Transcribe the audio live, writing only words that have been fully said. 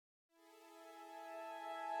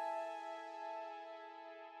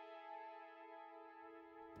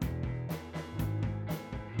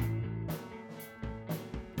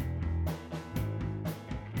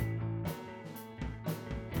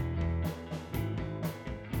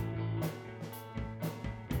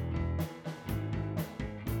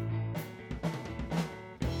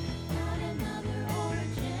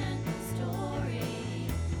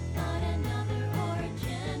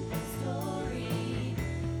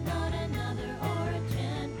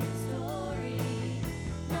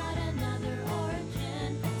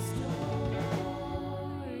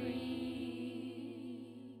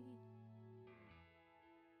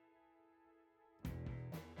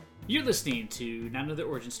You're listening to Not Another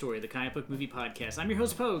Origin Story, the comic book movie podcast. I'm your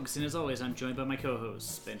host, Pogues, and as always, I'm joined by my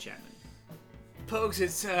co-host, Ben Chapman. Pogues,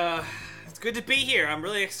 it's good to be here. I'm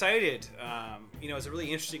really excited. It's a really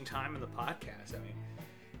interesting time in the podcast. I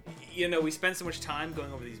mean, we spend so much time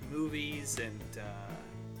going over these movies,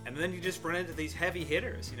 and then you just run into these heavy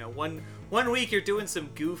hitters. One week you're doing some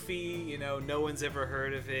goofy, no one's ever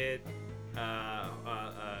heard of it,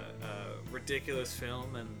 ridiculous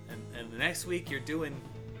film, and the next week you're doing,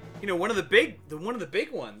 one of the big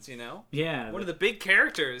ones. Yeah, one of the big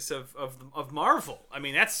characters of Marvel. I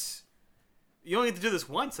mean, you only get to do this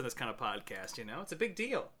once in this kind of podcast. It's a big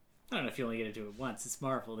deal. I don't know if you only get to do it once. It's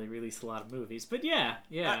Marvel. They release a lot of movies. But yeah.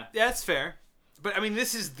 That's fair. But, I mean,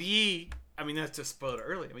 that's just spoiled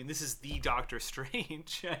early. I mean, this is the Doctor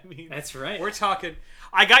Strange. I mean... That's right. We're talking...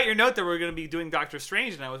 I got your note that we're going to be doing Doctor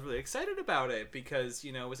Strange, and I was really excited about it because,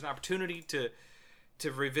 it was an opportunity to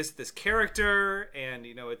revisit this character, and,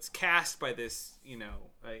 it's cast by this,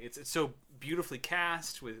 it's so beautifully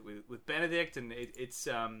cast with Benedict, and it's...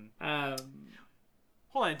 Hold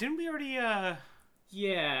on, didn't we already...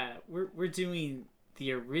 Yeah, we're doing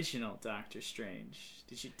the original Doctor Strange.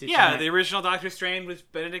 The original Doctor Strange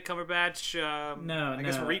with Benedict Cumberbatch.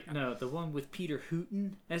 No, the one with Peter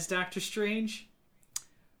Hooton as Doctor Strange.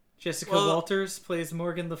 Jessica Walters plays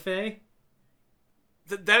Morgan Le Fay.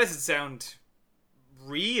 That doesn't sound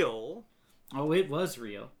real. Oh, it was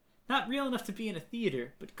real. Not real enough to be in a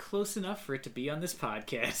theater, but close enough for it to be on this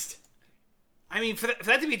podcast. I mean, for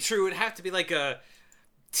that to be true, it'd have to be like a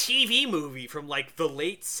TV movie from like the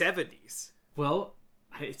late 70s. Well,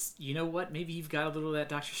 you know what? Maybe you've got a little of that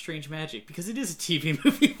Doctor Strange magic, because it is a TV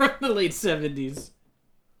movie from the late 70s.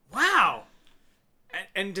 Wow.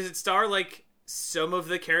 And does it star like some of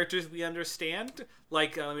the characters we understand?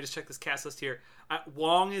 Like, let me just check this cast list here.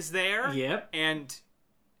 Wong is there. Yep. And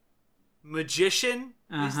Magician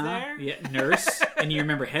is there. Yeah, Nurse. And you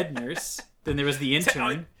remember Head Nurse. Then there was the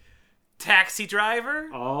intern. Taxi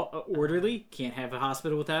driver. All orderly. Can't have a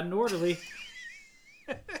hospital without an orderly.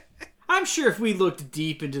 I'm sure if we looked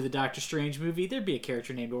deep into the Doctor Strange movie, there'd be a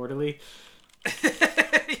character named Orderly.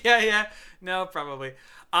 Yeah. No, probably.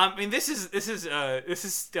 I mean, this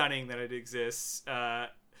is stunning that it exists.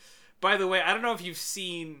 By the way, I don't know if you've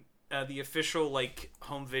seen the official like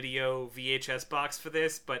home video VHS box for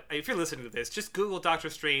this, but if you're listening to this, just Google Doctor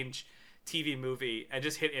Strange TV movie and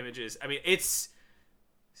just hit images. I mean, it's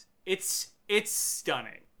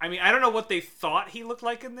stunning. I mean, I don't know what they thought he looked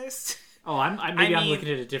like in this. Oh, I'm looking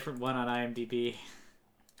at a different one on IMDb.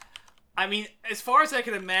 I mean, as far as I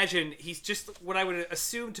can imagine, he's just what I would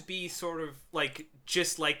assume to be sort of like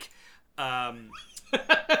just like the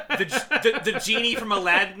genie from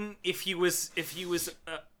Aladdin if he was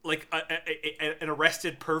like an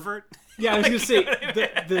arrested pervert. Yeah, I was gonna say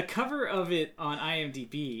the cover of it on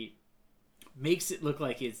IMDb makes it look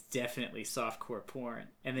like it's definitely softcore porn,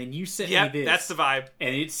 and then you sent me this. That's the vibe,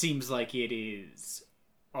 and it seems like it is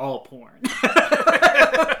all porn.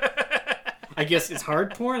 I guess it's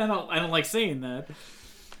hard porn. I don't like saying that.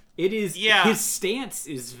 It is. Yeah. His stance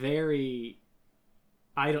is very.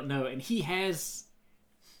 I don't know, and he has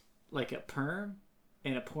like a perm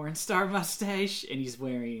and a porn star mustache, and he's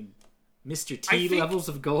wearing Mr. T levels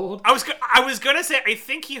of gold. I was gonna say, I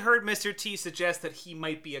think he heard Mr. T suggest that he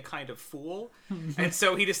might be a kind of fool, and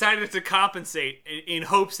so he decided to compensate in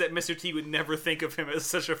hopes that Mr. T would never think of him as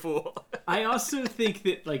such a fool. I also think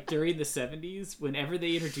that like during the 70s, whenever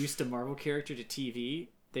they introduced a Marvel character to TV,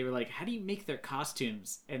 they were like, "How do you make their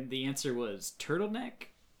costumes?" And the answer was turtleneck,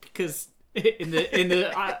 because in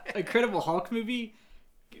the Incredible Hulk movie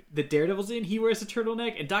that Daredevil's in, he wears a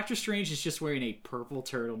turtleneck, and Doctor Strange is just wearing a purple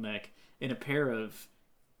turtleneck and a pair of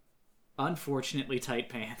unfortunately tight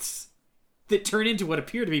pants that turn into what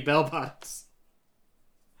appear to be bell bottoms.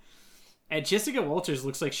 And Jessica Walters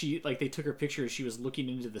looks like they took her picture as she was looking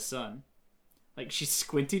into the sun. Like she's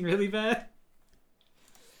squinting really bad.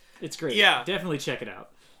 It's great. Yeah. Definitely check it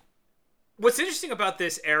out. What's interesting about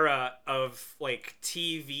this era of like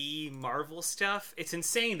TV Marvel stuff, it's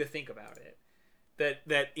insane to think about it.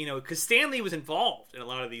 That because Stan Lee was involved in a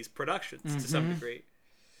lot of these productions to some degree.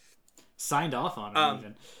 Signed off on it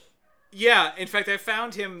even. Yeah, in fact, I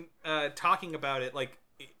found him talking about it like,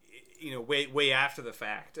 way after the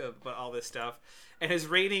fact about all this stuff, and his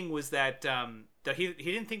rating was that he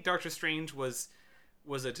didn't think Doctor Strange was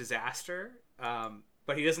a disaster,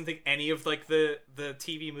 but he doesn't think any of like the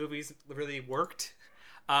TV movies really worked.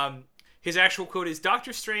 His actual quote is,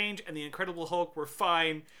 "Doctor Strange and the Incredible Hulk were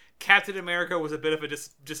fine. Captain America was a bit of a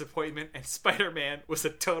disappointment, and Spider-Man was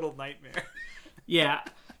a total nightmare." Yeah.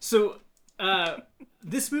 So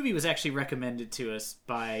this movie was actually recommended to us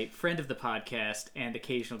by friend of the podcast and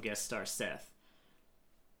occasional guest star Seth.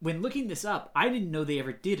 When looking this up, I didn't know they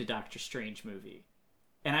ever did a Doctor Strange movie.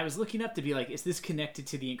 And I was looking up to be like, is this connected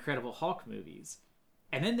to the Incredible Hulk movies?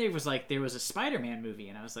 And then there was a Spider-Man movie,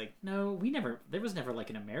 and I was like, no, there was never like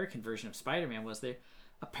an American version of Spider-Man, was there?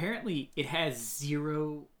 Apparently, it has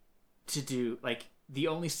zero to do, like, the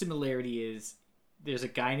only similarity is there's a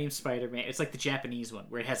guy named Spider-Man. It's like the Japanese one,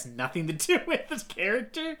 where it has nothing to do with this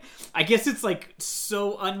character. I guess it's, like,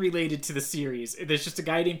 so unrelated to the series. There's just a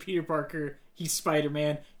guy named Peter Parker. He's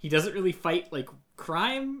Spider-Man. He doesn't really fight, like,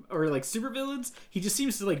 crime or, like, supervillains. He just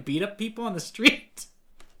seems to, like, beat up people on the street.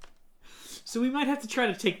 So we might have to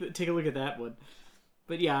try to take a look at that one.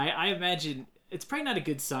 But yeah, I imagine it's probably not a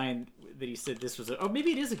good sign that he said this was oh,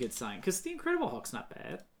 maybe it is a good sign, because the Incredible Hulk's not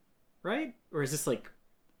bad. Right? Or is this, like,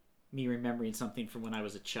 me remembering something from when I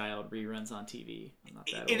was a child, reruns on TV? I'm not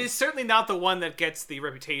that it old. is certainly not the one that gets the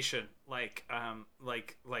reputation like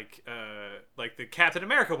the Captain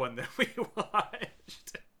America one that we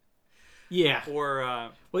watched. Yeah.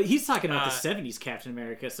 Or well, he's talking about the 70s Captain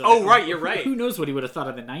America. So oh, right, you're right. Who knows what he would have thought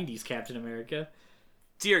of the 90s Captain America?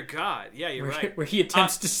 Dear God, yeah, you're right. Where he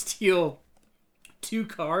attempts to steal 2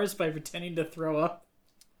 cars by pretending to throw up.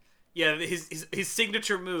 Yeah, his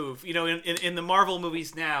signature move. You know, in the Marvel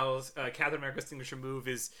movies now, Captain America's signature move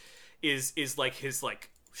is like his like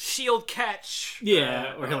shield catch.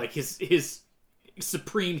 Yeah, or like his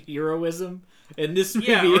supreme heroism. In this movie,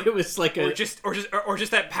 it was like or just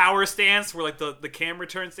that power stance where like the camera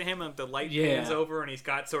turns to him and the light pans over and he's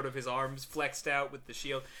got sort of his arms flexed out with the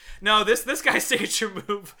shield. No, this guy's signature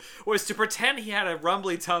move was to pretend he had a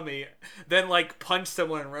rumbly tummy, then like punch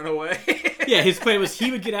someone and run away. Yeah, his plan was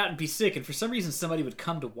he would get out and be sick, and for some reason somebody would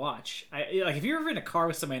come to watch. Like if you're ever in a car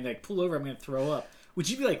with somebody and they're like, pull over, I'm going to throw up. Would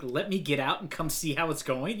you be like, let me get out and come see how it's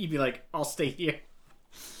going? You'd be like, I'll stay here.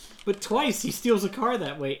 But twice he steals a car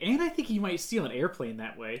that way, and I think he might steal an airplane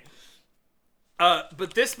that way.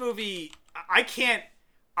 But this movie, I can't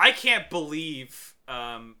believe.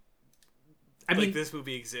 I mean, this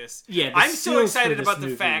movie exists. Yeah, I'm so excited about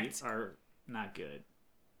the fact are not good.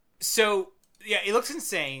 So yeah, it looks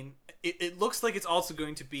insane. It looks like it's also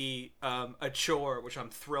going to be a chore, which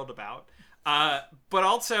I'm thrilled about. But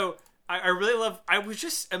also, I really love. I was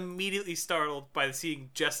just immediately startled by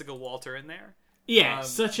seeing Jessica Walter in there. Yeah,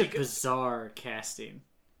 such a bizarre casting.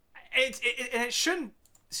 And it shouldn't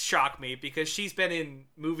shock me because she's been in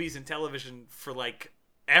movies and television for like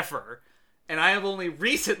ever, and I have only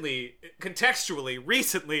recently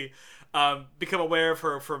become aware of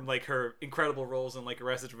her from like her incredible roles in like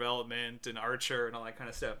Arrested Development and Archer and all that kind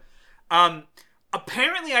of stuff.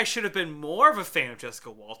 Apparently, I should have been more of a fan of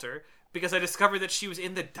Jessica Walter because I discovered that she was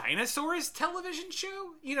in the Dinosaurs television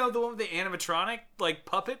show. You know, the one with the animatronic like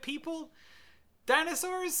puppet people.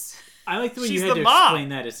 Dinosaurs? I like the way She's you had to mom. explain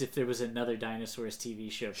that as if there was another Dinosaurs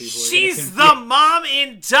TV show. She's the mom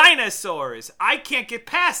in Dinosaurs. I can't get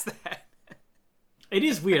past that. It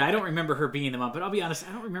is weird. I don't remember her being the mom, but I'll be honest,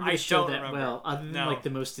 I don't remember the show that well, other than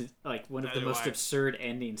like one of the most absurd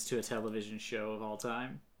endings to a television show of all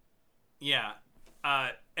time. Yeah,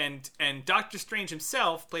 and Doctor Strange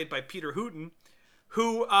himself, played by Peter Hooton,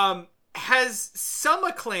 who has some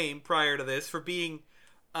acclaim prior to this for being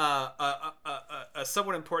a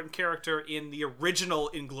somewhat important character in the original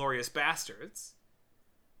Inglourious Bastards.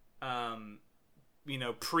 You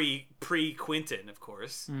know, pre Quentin, of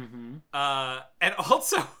course. Mm-hmm. And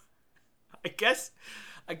also, I guess,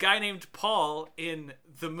 a guy named Paul in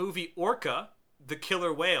the movie Orca, the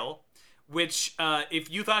Killer Whale, which,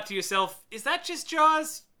 if you thought to yourself, is that just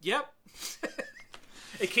Jaws? Yep.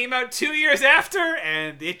 It came out 2 years after,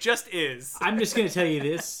 and it just is. I'm just going to tell you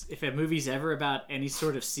this. If a movie's ever about any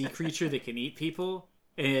sort of sea creature that can eat people,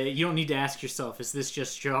 you don't need to ask yourself, is this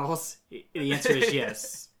just Jaws? The answer is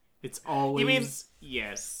yes. It's always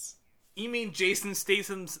yes. You mean Jason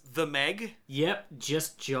Statham's The Meg? Yep,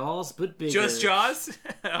 just Jaws, but bigger. Just Jaws?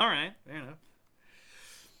 All right, fair enough.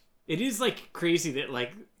 It is, like, crazy that,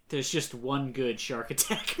 like, there's just one good Shark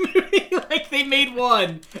Attack movie. Like, they made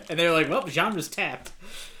one, and they're like, well, genre's tapped.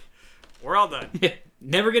 We're all done.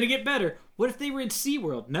 Never gonna get better. What if they were in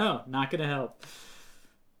SeaWorld? No, not gonna help.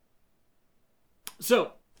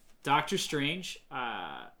 So, Doctor Strange,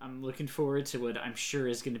 I'm looking forward to what I'm sure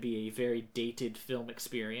is going to be a very dated film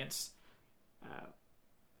experience.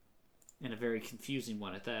 And a very confusing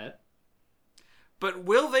one at that. But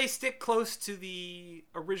will they stick close to the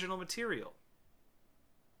original material?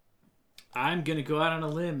 I'm going to go out on a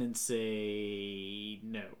limb and say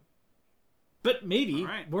no. But maybe.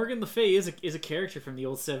 Right. Morgan Le Fay is a character from the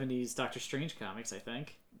old 70s Doctor Strange comics, I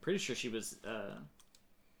think. I'm pretty sure she was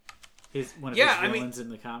One of his villains in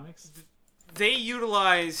the comics. They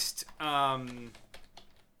utilized one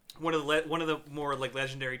of the more like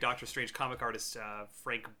legendary Doctor Strange comic artists,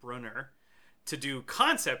 Frank Brunner, to do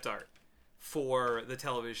concept art for the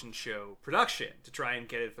television show production to try and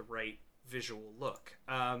get it the right visual look.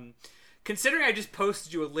 Considering I just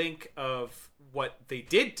posted you a link of what they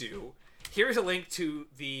did do, here's a link to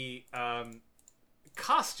the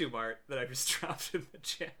costume art that I just dropped in the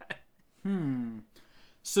chat.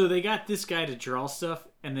 So they got this guy to draw stuff,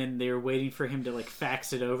 and then they were waiting for him to like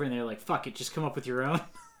fax it over, and they're like, "Fuck it, just come up with your own."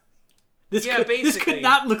 This could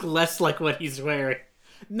not look less like what he's wearing.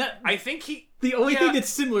 I think the only thing that's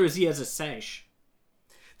similar is he has a sash.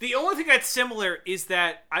 The only thing that's similar is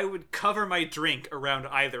that I would cover my drink around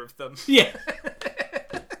either of them. Yeah.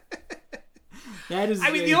 That is.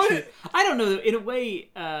 I mean, I don't know. In a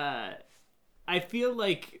way, I feel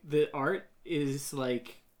like the art is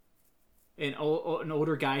like an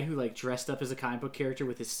older guy who like dressed up as a comic book character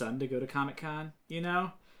with his son to go to Comic-Con. You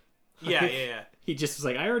know? Yeah. He just was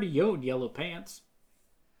like, I already own yellow pants.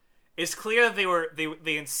 It's clear that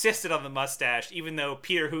they insisted on the mustache, even though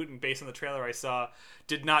Peter Hooton, based on the trailer I saw,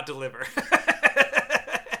 did not deliver.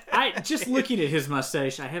 Just looking at his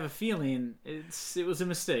mustache, I have a feeling it was a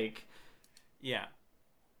mistake. Yeah.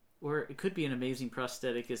 Or it could be an amazing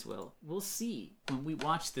prosthetic as well. We'll see when we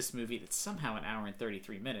watch this movie that's somehow an hour and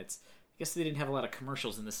 33 minutes. I guess they didn't have a lot of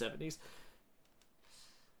commercials in the 70s.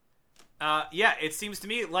 Yeah, it seems to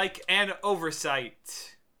me like an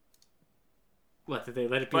oversight. What, did they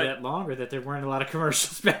let it be that long, or that there weren't a lot of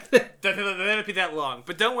commercials back then? They let it be that long.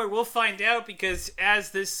 But don't worry, we'll find out, because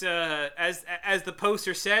as this as the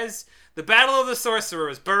poster says, the Battle of the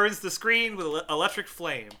Sorcerers burns the screen with electric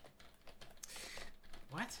flame.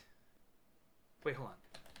 What? Wait, hold on.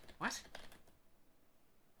 What?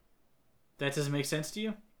 That doesn't make sense to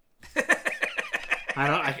you?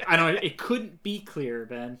 I don't. It couldn't be clearer,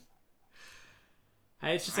 Ben.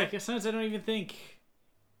 It's just like sometimes I don't even think.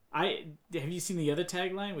 Have you seen the other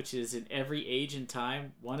tagline, which is in every age and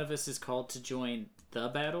time, one of us is called to join the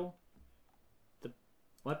battle.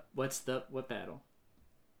 What battle?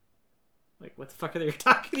 Like, what the fuck are they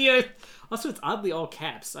talking about? Also, it's oddly all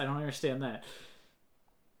caps. I don't understand that.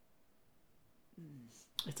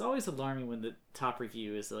 It's always alarming when the top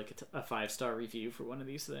review is like a 5-star review for one of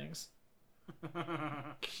these things.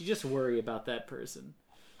 You just worry about that person.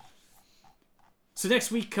 So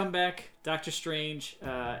next week, come back, Doctor Strange.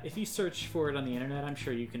 If you search for it on the internet, I'm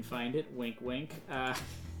sure you can find it. Wink, wink.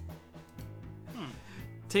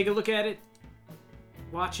 Take a look at it,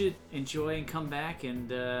 watch it, enjoy, and come back and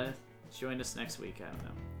join us next week. I don't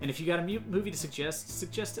know. And if you got a movie to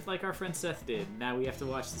suggest it like our friend Seth did. Now we have to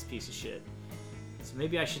watch this piece of shit. So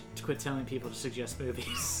maybe I should quit telling people to suggest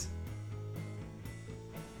movies.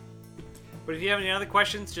 But if you have any other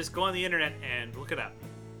questions, just go on the internet and look it up.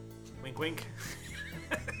 Wink, wink.